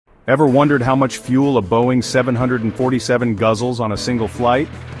Ever wondered how much fuel a Boeing 747 guzzles on a single flight?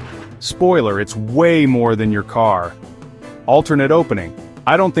 Spoiler, it's way more than your car. Alternate opening.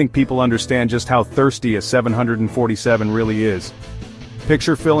 I don't think people understand just how thirsty a 747 really is.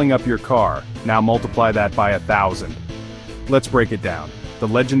 Picture filling up your car, now multiply that by 1,000. Let's break it down. The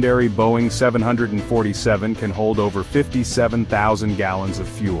legendary Boeing 747 can hold over 57,000 gallons of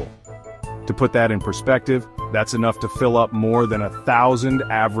fuel. To put that in perspective, that's enough to fill up more than 1,000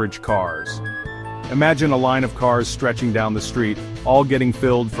 average cars. Imagine a line of cars stretching down the street, all getting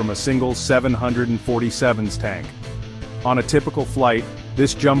filled from a single 747's tank. On a typical flight,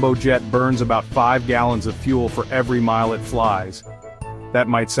 this jumbo jet burns about 5 gallons of fuel for every mile it flies. That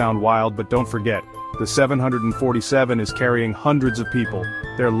might sound wild, but don't forget, the 747 is carrying hundreds of people,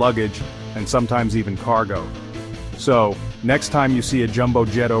 their luggage, and sometimes even cargo. So, next time you see a jumbo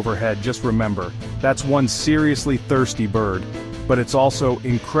jet overhead, just remember, that's one seriously thirsty bird, but it's also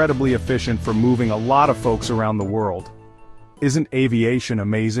incredibly efficient for moving a lot of folks around the world. Isn't aviation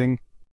amazing?